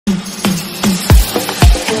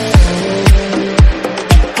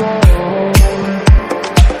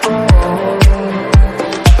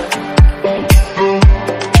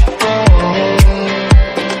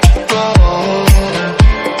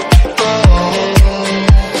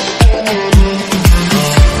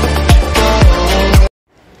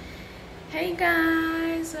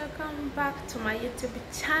to my YouTube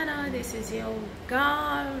channel. This is your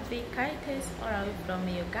girl VKAITESI, all the way from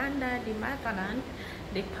Uganda, the motherland,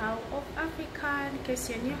 the power of Africa. In case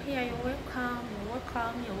you're new here, you're welcome, you're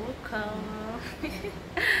welcome, you're welcome.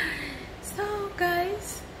 So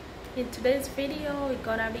guys, in today's video we're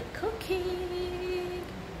gonna be cooking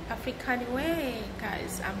African way.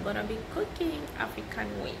 Guys, I'm gonna be cooking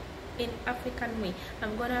African way. In African way,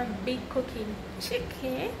 I'm gonna be cooking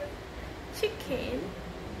chicken.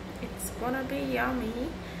 It's gonna be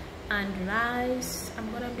yummy. And rice,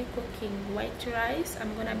 I'm gonna be cooking white rice.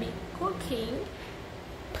 I'm gonna be cooking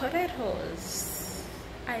potatoes,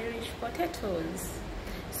 Irish potatoes.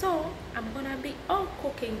 So I'm gonna be all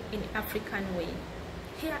cooking in African way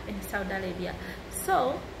here in Saudi Arabia.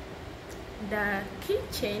 So the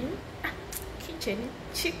chicken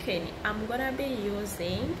I'm gonna be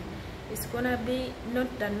using is gonna be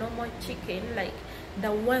not the normal chicken, like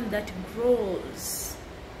the one that grows,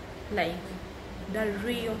 like the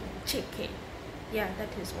real chicken. Yeah,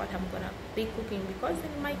 that is what I'm gonna be cooking, because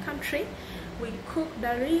in my country we cook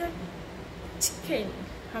the real chicken.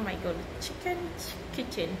 Oh my god, chicken.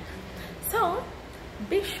 So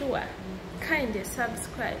be sure, kindly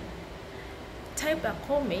subscribe, type a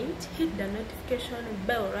comment, hit the notification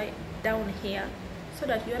bell right down here, so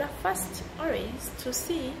that you're the first always to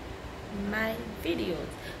see my videos.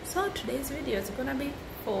 So today's video is gonna be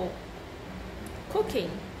for cooking,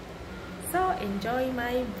 so enjoy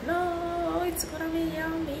my vlog. It's gonna be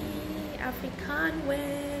yummy, African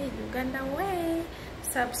way, Uganda way.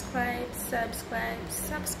 Subscribe.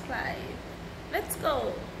 Let's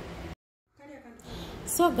go.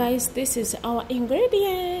 So guys, this is our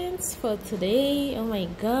ingredients for today. Oh my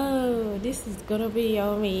god, this is gonna be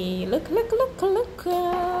yummy. Look.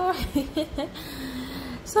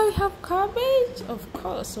 So we have cabbage, of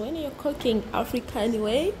course. When you're cooking African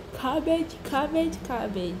way, cabbage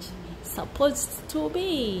supposed to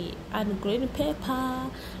be, and green pepper.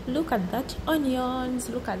 Look at that onions,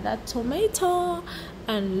 look at that tomato,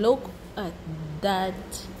 and look at that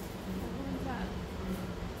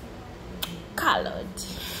carrot.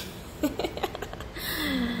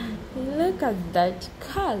 Look at that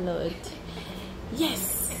carrot.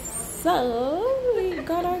 Yes. So we're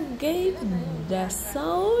gonna get the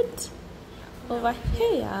salt over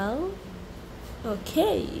here.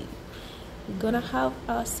 Okay, we're gonna have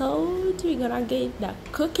our salt. We're gonna get the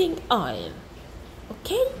cooking oil.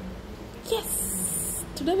 Okay, yes,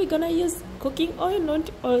 today we're gonna use cooking oil, not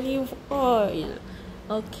olive oil.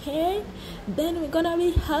 Okay, then we're gonna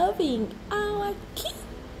be having our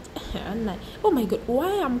oh my god,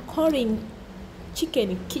 why I'm calling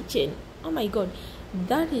chicken kitchen? Oh my god,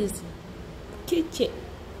 that is kitchen,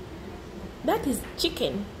 that is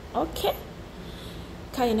chicken. Okay,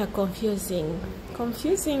 kind of confusing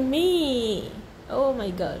me. Oh my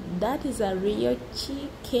god, that is a real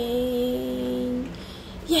chicken.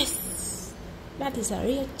 Yes, that is a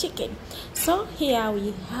real chicken. So here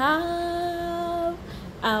we have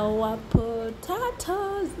our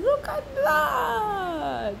potatoes. Look at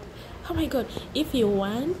that. Oh my god, if you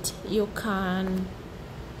want, you can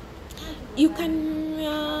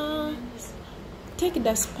take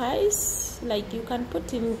the spice, like you can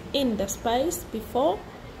put in the spice before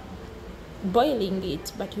boiling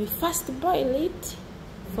it, but we first boil it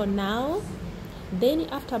for now. Then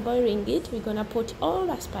after boiling it, we're gonna put all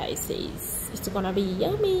the spices. It's gonna be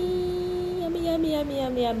yummy.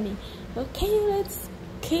 Okay, let's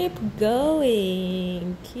keep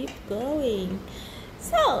going.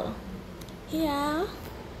 So here,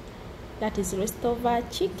 that is rest of our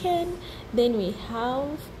chicken. Then we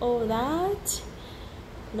have all that.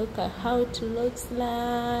 Look at how it looks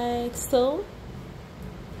like. So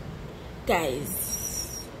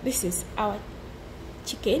guys, this is our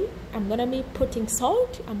chicken. I'm gonna be putting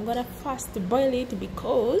salt. I'm gonna first boil it,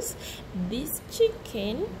 because this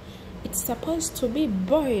chicken, it's supposed to be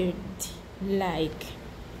boiled like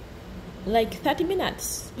 30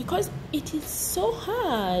 minutes, because it is so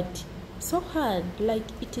hard, like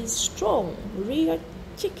it is strong, real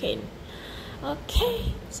chicken.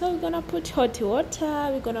 Okay, so we're gonna put hot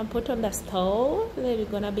water, we're gonna put on the stove, then we're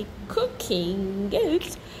gonna be cooking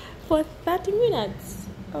it for 30 minutes.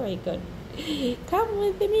 Oh my god, come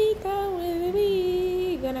with me,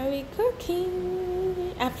 gonna be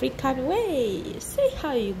cooking African way. See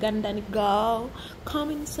how Ugandan girl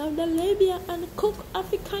come in Saudi Arabia and cook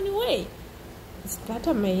African way. Is that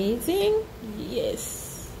amazing?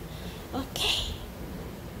 Yes. Okay,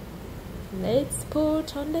 let's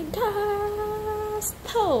put on the gas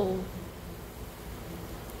stove.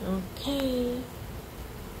 Okay,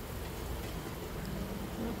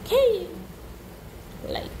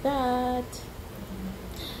 like that.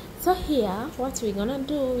 So here what we're gonna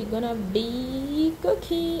do, we're gonna be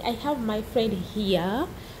cooking. I have my friend here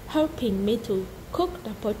helping me to cook the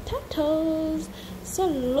potatoes. So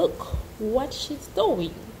look what she's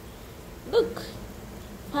doing. Look,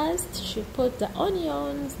 first she put the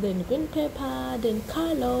onions, then green pepper, then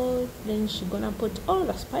carrot, then she's gonna put all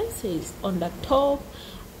the spices on the top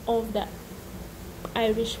of the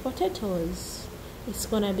Irish potatoes. It's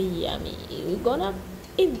gonna be yummy. We're gonna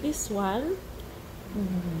eat this one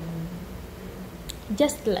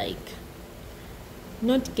just like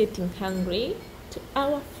not getting hungry, to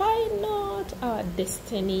our final, to our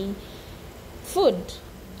destiny food.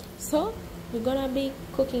 So we're gonna be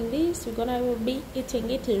cooking this, we're gonna be eating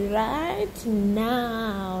it right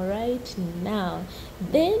now.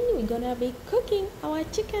 Then we're gonna be cooking our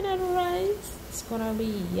chicken and rice. It's gonna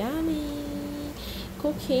be yummy.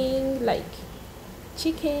 Cooking like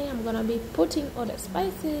chicken, I'm gonna be putting all the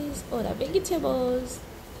spices, all the vegetables.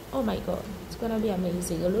 Oh my god, it's gonna be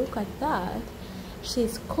amazing. Look at that,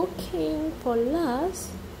 she's cooking for us.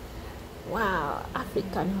 Wow,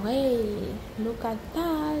 African way. Look at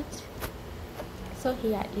that. So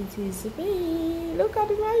here it is me. Look at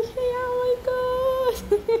my hair. Oh my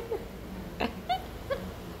god.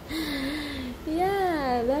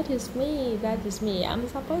 Yeah, that is me. I'm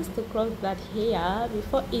supposed to close that hair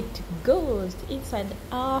before it goes inside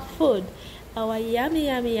our food, our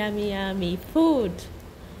yummy food.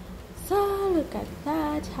 So look at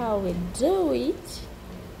that, how we do it.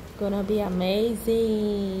 Gonna be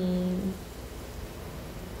amazing.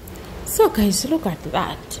 So guys, look at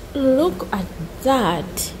that.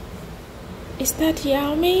 Is that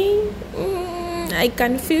yummy? I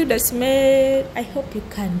can feel the smell. I hope you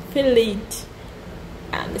can feel it.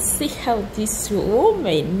 And see how this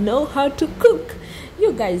woman know how to cook.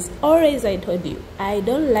 You guys, always I told you, I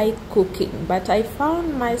don't like cooking, but I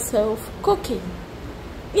found myself cooking.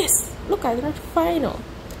 Yes, look at that final.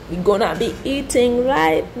 We're gonna be eating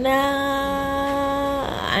right now,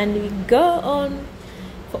 and we go on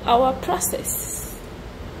for our process.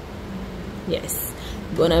 Yes,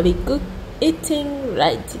 gonna be eating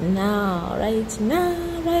right now.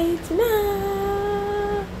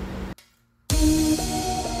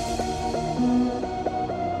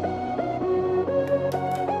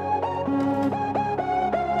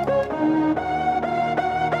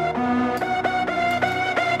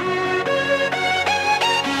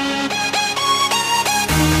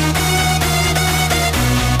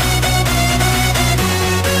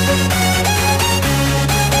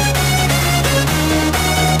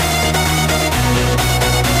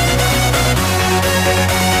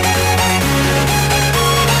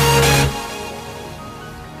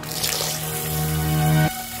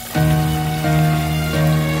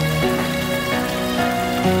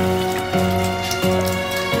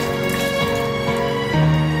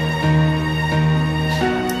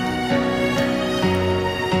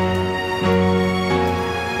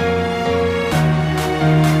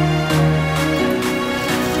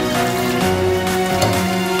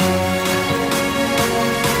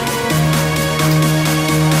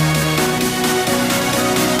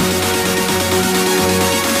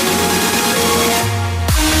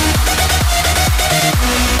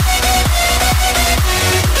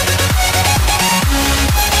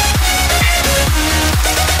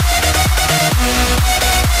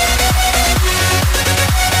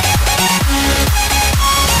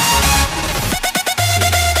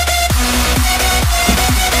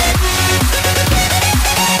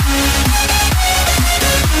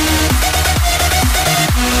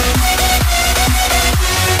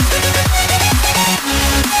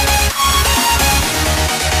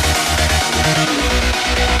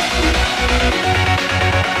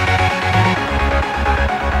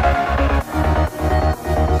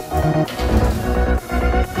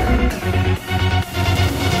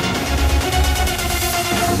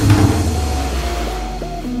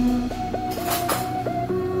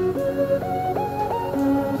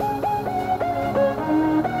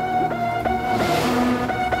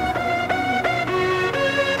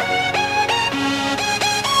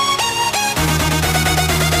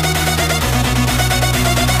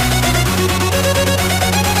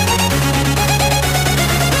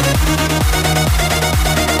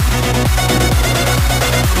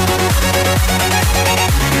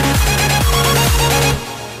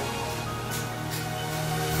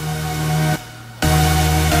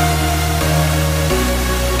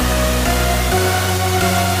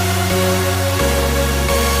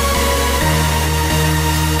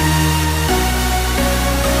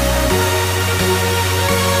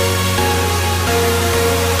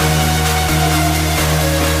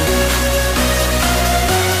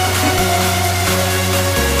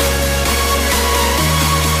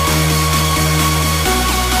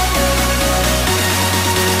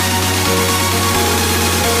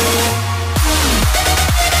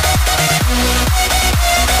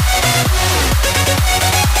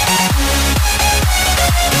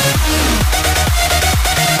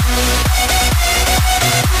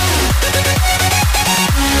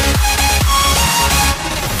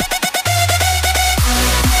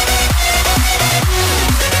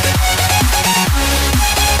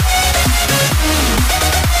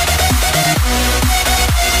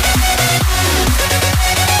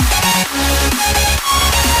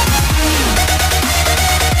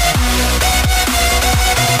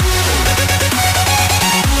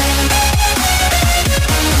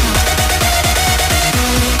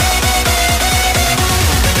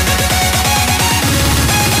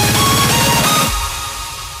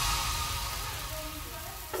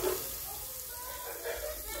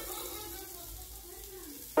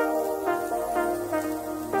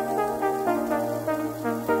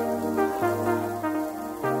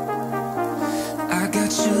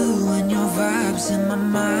 got you and your vibes in my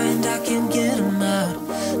mind, I can't get them out,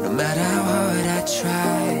 no matter how hard I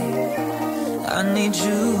try. I need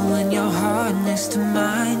you and your heart next to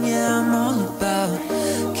mine. Yeah, I'm all about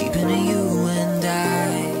keeping it you and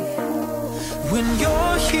I. When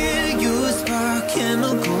you're here, you spark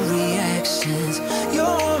chemical reactions.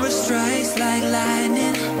 Your aura strikes like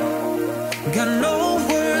lightning. Got no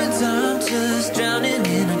words, I'm just drowning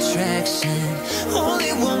in attraction.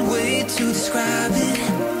 Only one way to describe it.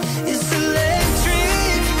 It's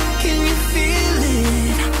electric, can you feel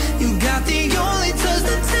it? You got the only touch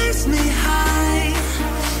that takes me high.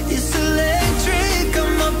 It's electric,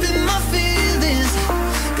 I'm up in my feelings.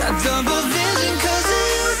 Got double vision 'cause of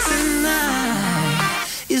you tonight.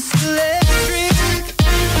 It's electric.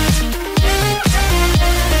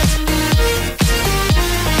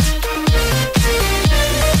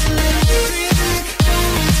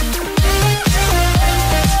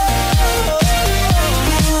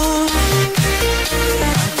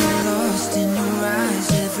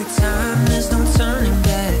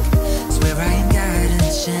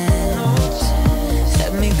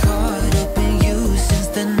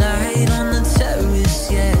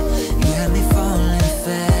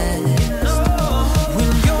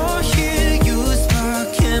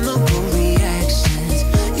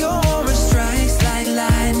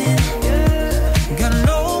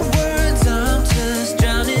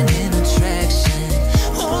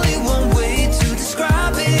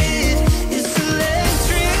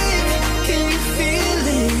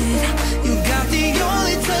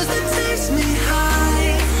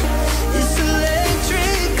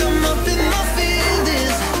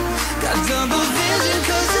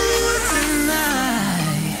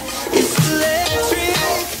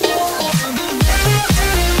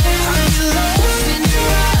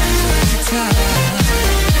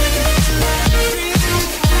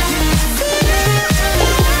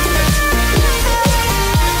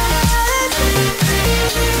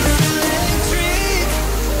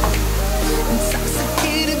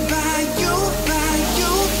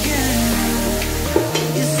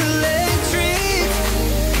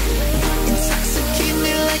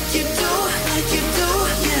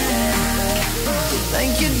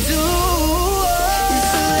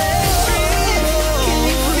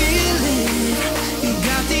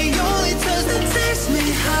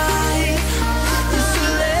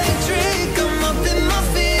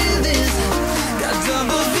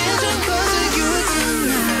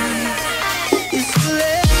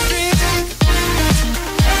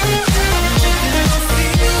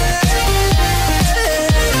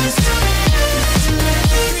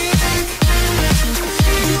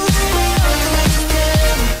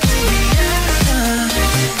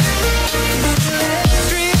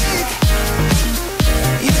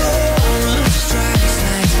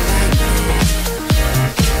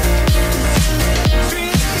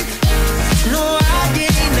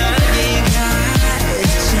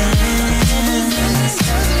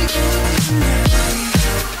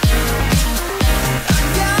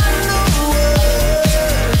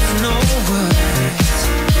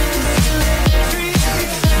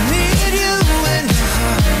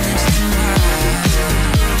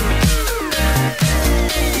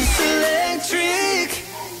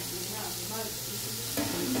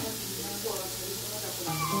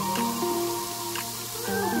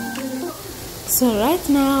 So right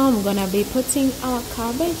now I'm gonna be putting our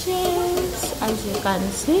cabbages. As you can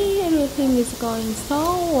see, everything is going so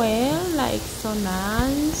well, like so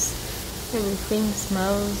nice. Everything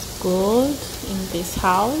smells good in this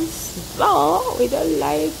house. Though we don't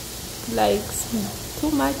like too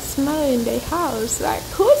much smell in the house. Like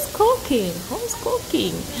who's cooking? Who's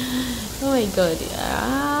cooking? Oh my god,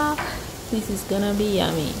 yeah, this is gonna be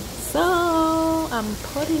yummy. So I'm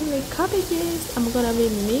putting the cabbages. I'm gonna be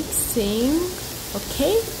mixing.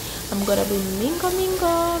 Okay, I'm gonna be mingo,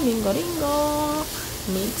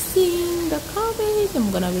 mixing the cabbage.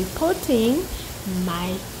 I'm gonna be putting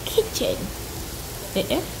my kitchen.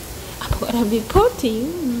 I'm gonna be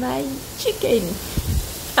putting my chicken.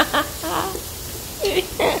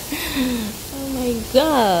 Oh my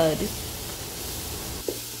god.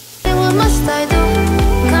 What must I do?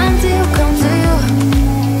 Can't you come to you?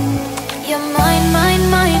 You're mine, mine,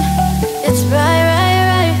 mine. It's right, right,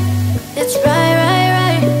 right. It's right, right,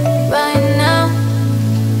 right, right now.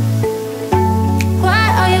 Why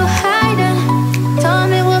are you hiding? Tell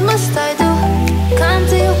me what must I do?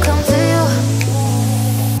 Can't you come to you?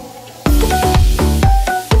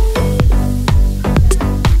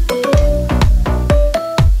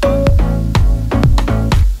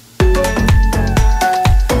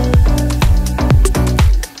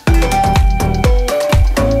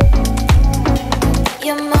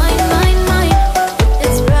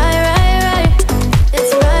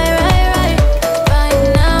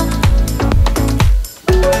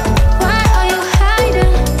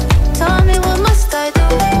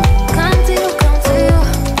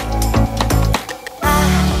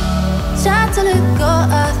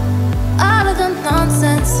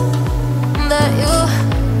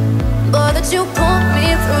 you put me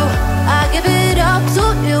through. I give it up to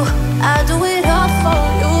you, I do it all for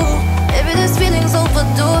you. Maybe this feeling's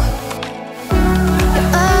overdue.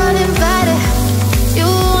 You're uninvited, you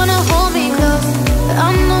wanna hold me close, but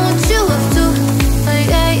I know what you have to.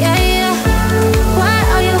 Yeah, yeah, yeah. Why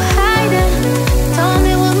are you hiding? Tell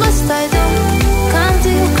me, what must I do? Come to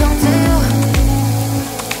you, come to you.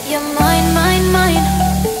 You're mine, mine, mine.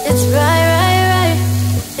 It's right, right, right.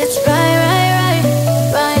 It's right, right, right,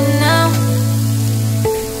 right now.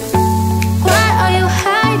 Why are you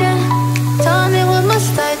hiding? Tell me, what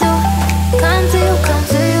must I do? Come to you, come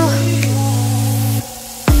to you.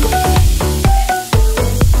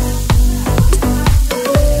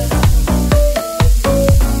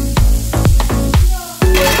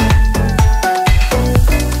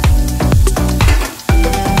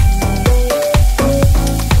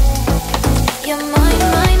 You're mine,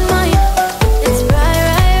 mine, mine. It's right,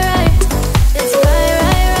 right, right. It's right,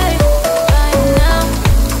 right, right, right now.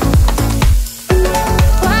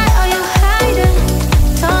 Why are you hiding?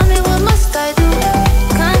 Tell me, what must I do?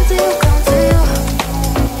 Come to you, come to you.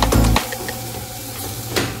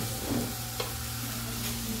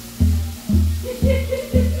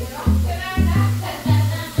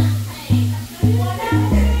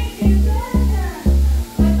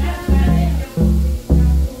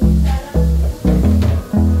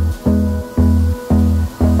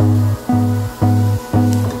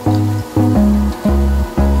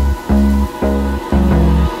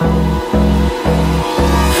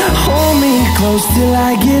 Hold me close till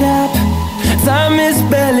I get up. Time is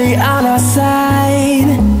barely on our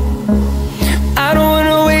side. I don't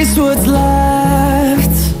wanna waste what's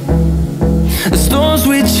left. The storms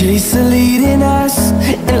we chase are leading us,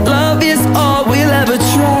 and love is all we'll ever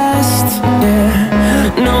trust. Yeah,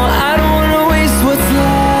 no, I don't wanna waste what's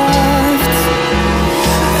left.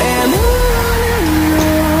 And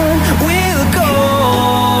on we'll go,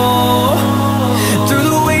 through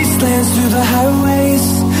the wastelands, through the highways,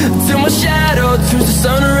 till my shadow turns to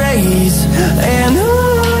sun rays. And on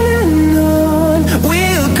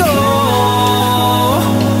we'll go,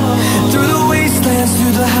 through the wastelands,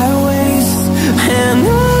 through the highways, and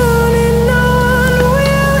on we'll go.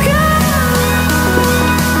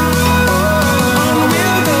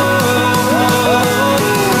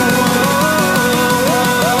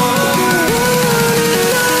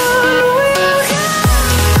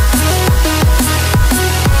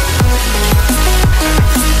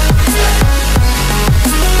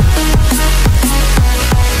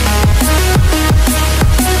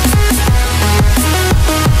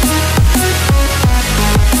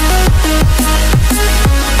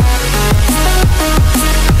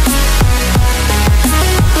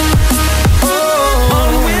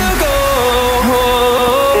 On we'll go.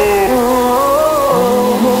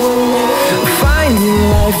 Finding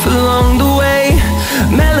life along the way,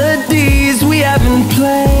 melodies we haven't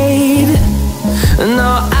played. No,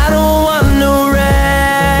 I don't want no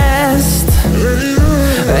rest.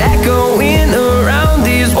 Echoing around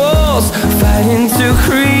these walls, fighting to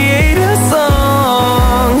create a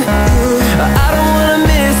song. I don't wanna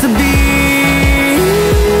miss a beat.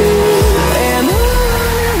 And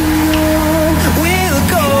on we'll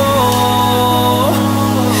go,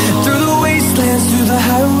 through the wastelands, through the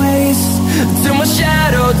highways, till my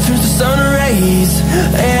shadow turns to sun rays.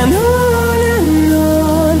 And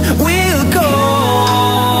on we'll go,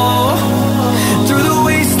 through the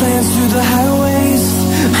wastelands, through the highways,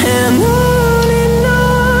 and on we'll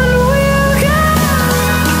go.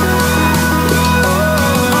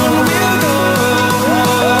 On we'll go.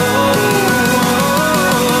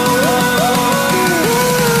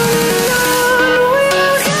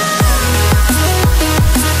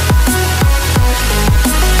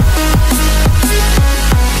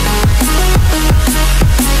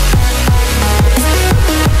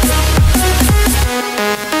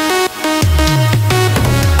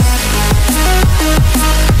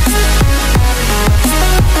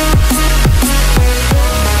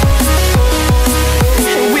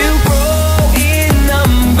 We'll grow in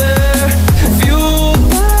number, fueled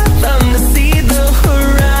by them to see the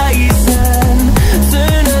horizon,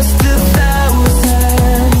 turn us to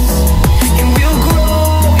thousands. And we'll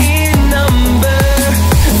grow in number,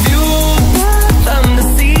 fueled by them to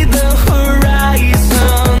see the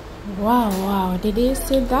horizon. Wow, wow, did you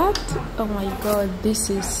see that? Oh my god, this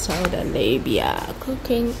is Saudi Arabia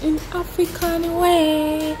cooking in African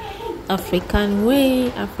way. African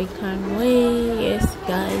way, African way. Yes,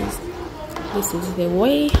 guys, this is the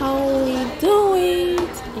way how we do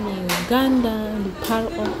it in Uganda, the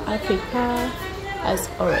part of Africa. As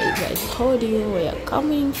always, I told you where you're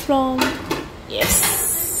coming from.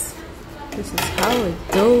 Yes, this is how we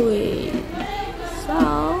do it.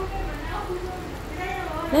 So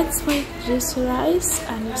let's make this rice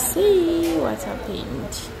and see what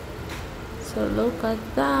happened. So look at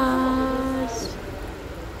that.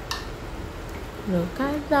 Look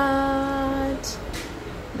at that.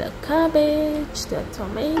 The cabbage, the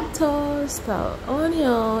tomatoes, the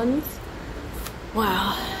onions.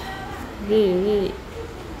 Wow, really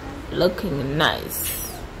looking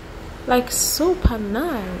nice, like super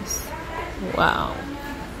nice. Wow,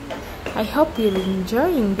 I hope you're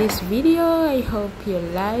enjoying this video. I hope you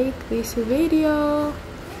like this video.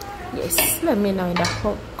 Yes, let me know in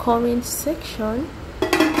the comment section,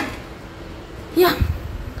 yeah,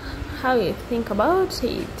 how you think about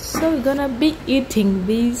it. So we're gonna be eating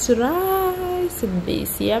this rice,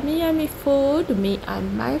 this yummy food, me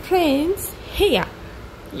and my friends here.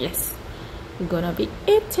 Yes, we're gonna be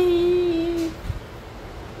eating.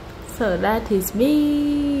 So that is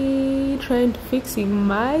me trying to fixing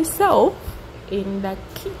myself in the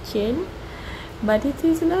kitchen, but it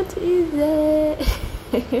is not easy.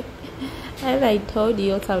 As I told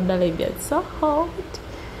you, Saudi Arabia is so hot.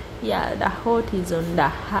 Yeah, the hot is on the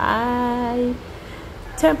high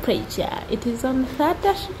temperature. It is on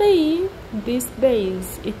 33 these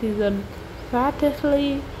days. It is on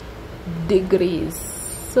 33 degrees.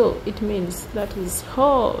 So it means that is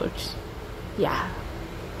hot. Yeah.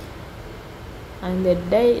 And the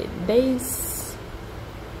days.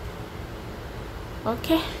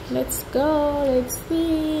 Okay, let's go. Let's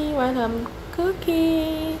see what I'm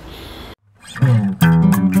cooking.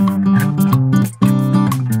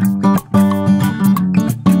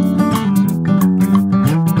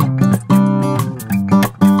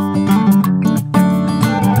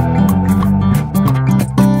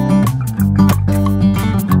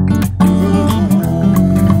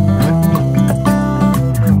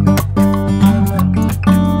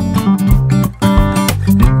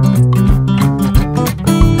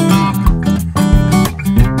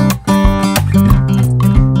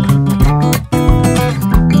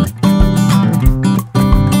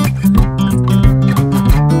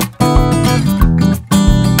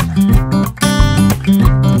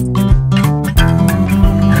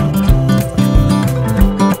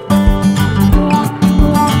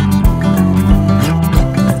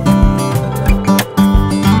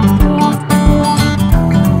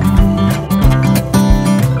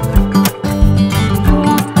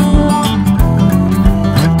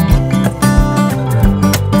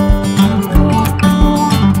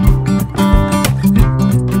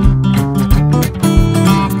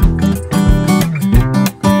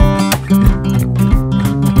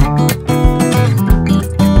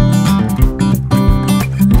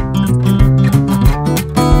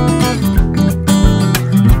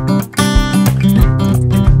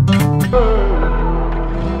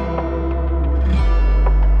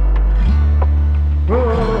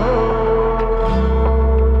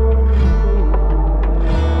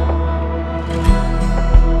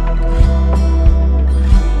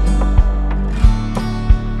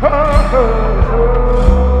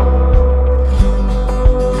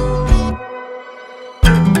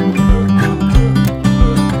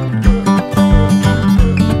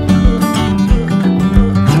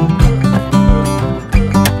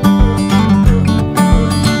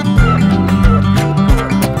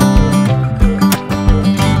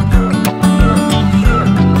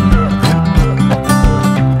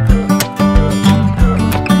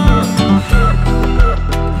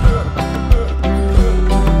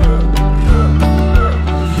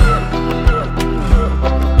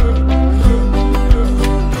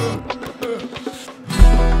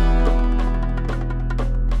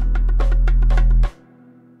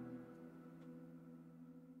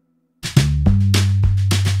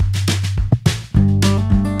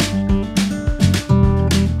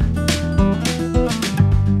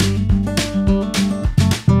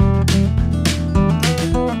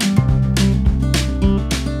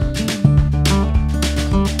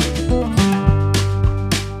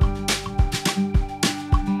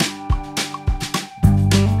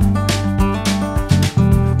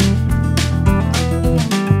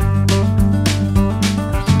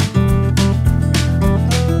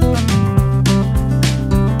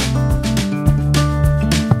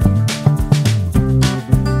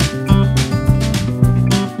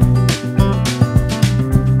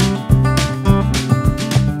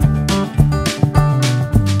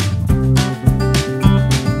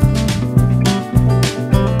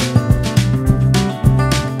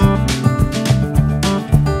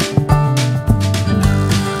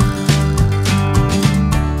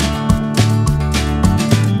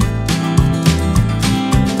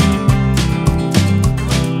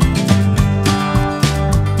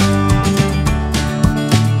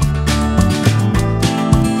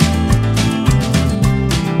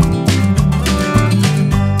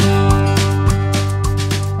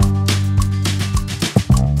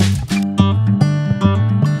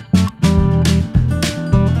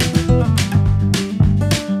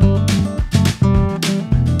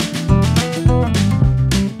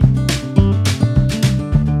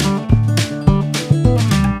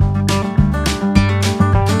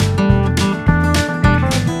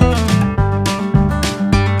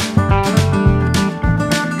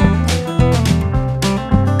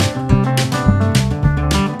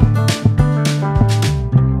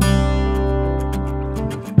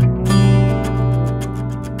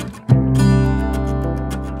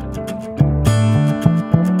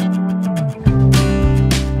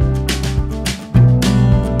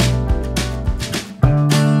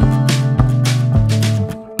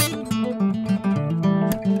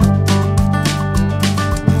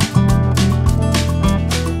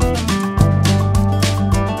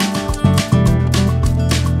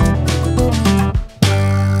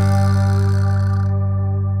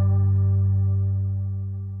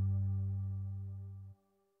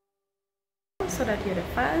 that you're the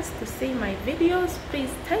first to see my videos, please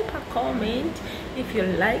type a comment. If you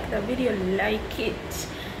like the video, like it.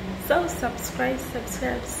 So subscribe.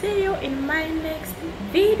 See you in my next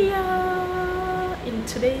video. In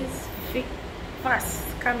today's verse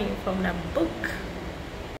coming from the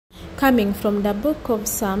book of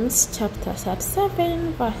Psalms, chapter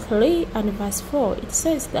 7, verse 3 and verse 4. It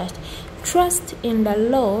says that, trust in the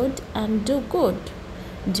Lord and do good,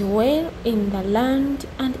 dwell in the land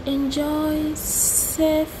and enjoy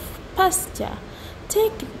safe pasture.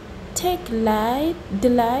 Take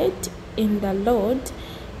delight in the Lord,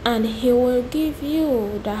 and he will give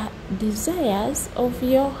you the desires of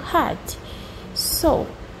your heart. So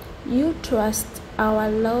you trust our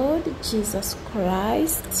Lord Jesus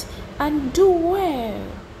Christ and do well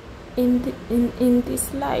in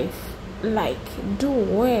this life. Like, do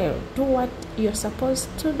well, do what you're supposed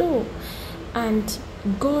to do, and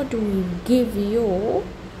God will give you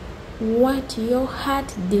what your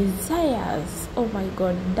heart desires. Oh my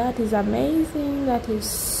God, that is amazing. That is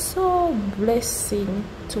so blessing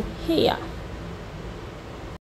to hear.